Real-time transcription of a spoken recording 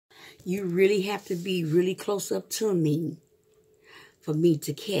You really have to be really close up to me for me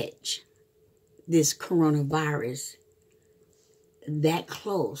to catch this coronavirus that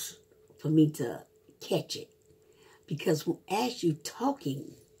close for me to catch it. Because as you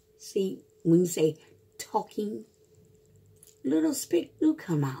talking, see, when you say talking, little spit do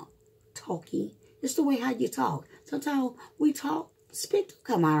come out. Talking. It's the way how you talk. Sometimes we talk, spit do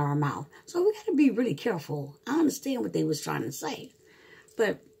come out of our mouth. So we got to be really careful. I understand what they was trying to say.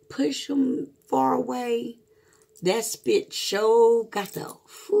 But push them far away. That spit show got the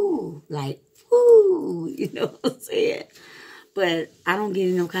whoo, like, whoo, you know what I'm saying? But I don't get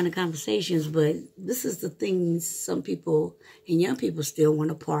in no kind of conversations, but this is the things some people and young people still want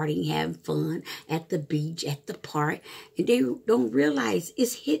to party, have fun at the beach, at the park, and they don't realize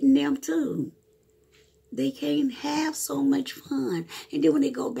it's hitting them too. They can't have so much fun. And then when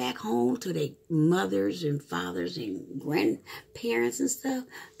they go back home to their mothers and fathers and grandparents and stuff,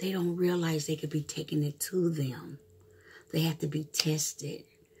 they don't realize they could be taking it to them. They have to be tested.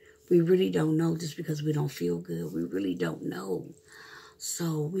 We really don't know just because we don't feel good. We really don't know.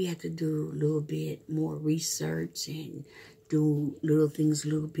 So we have to do a little bit more research and do little things a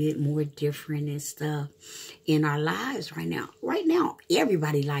little bit more different and stuff in our lives right now. Right now,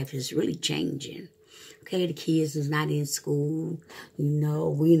 everybody's life is really changing. Okay, the kids is not in school. You know,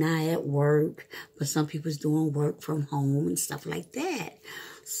 we not at work. But some people's doing work from home and stuff like that.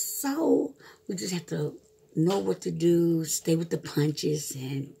 So we just have to know what to do, stay with the punches,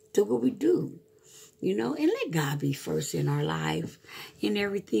 and do what we do, you know, and let God be first in our life and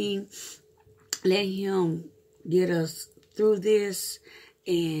everything. Let Him get us through this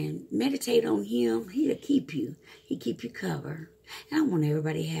and meditate on Him. He'll keep you. He'll keep you covered. And I want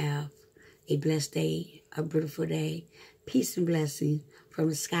everybody to have a blessed day, a beautiful day, peace and blessing from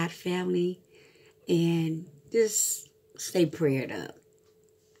the Scott family, and just stay prayed up.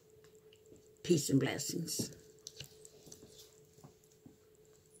 Peace and blessings.